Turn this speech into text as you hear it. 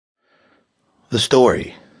The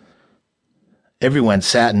story. Everyone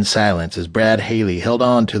sat in silence as Brad Haley held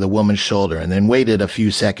on to the woman's shoulder and then waited a few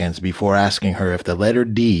seconds before asking her if the letter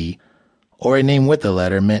D, or a name with the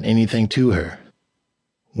letter, meant anything to her.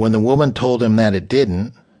 When the woman told him that it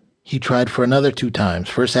didn't, he tried for another 2 times,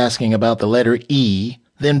 first asking about the letter E,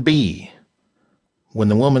 then B. When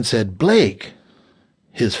the woman said, "Blake,"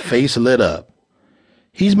 his face lit up.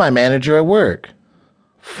 "He's my manager at work."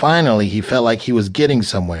 Finally, he felt like he was getting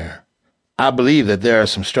somewhere. "I believe that there are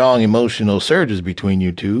some strong emotional surges between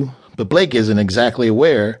you two, but Blake isn't exactly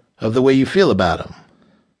aware of the way you feel about him."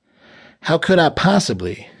 "How could I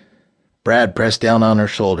possibly?" Brad pressed down on her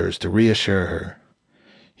shoulders to reassure her.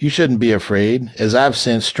 "You shouldn't be afraid, as I've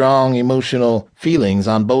sensed strong emotional feelings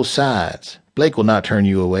on both sides. Blake will not turn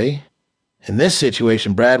you away." In this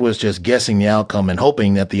situation, Brad was just guessing the outcome and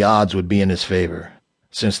hoping that the odds would be in his favor,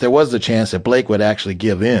 since there was the chance that Blake would actually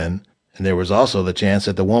give in, and there was also the chance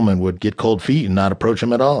that the woman would get cold feet and not approach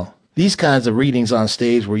him at all. These kinds of readings on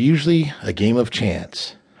stage were usually a game of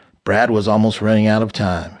chance. Brad was almost running out of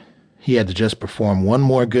time. He had to just perform one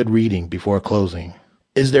more good reading before closing.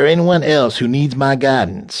 "Is there anyone else who needs my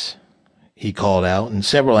guidance?" he called out, and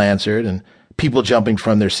several answered, and people jumping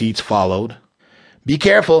from their seats followed. "Be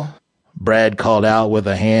careful," Brad called out with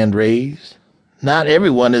a hand raised. "Not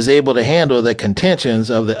everyone is able to handle the contentions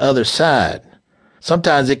of the other side.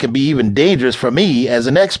 Sometimes it can be even dangerous for me as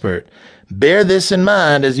an expert. Bear this in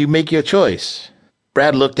mind as you make your choice."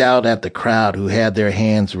 Brad looked out at the crowd who had their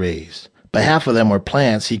hands raised, but half of them were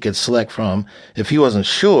plants he could select from if he wasn't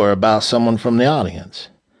sure about someone from the audience.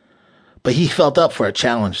 But he felt up for a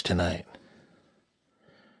challenge tonight.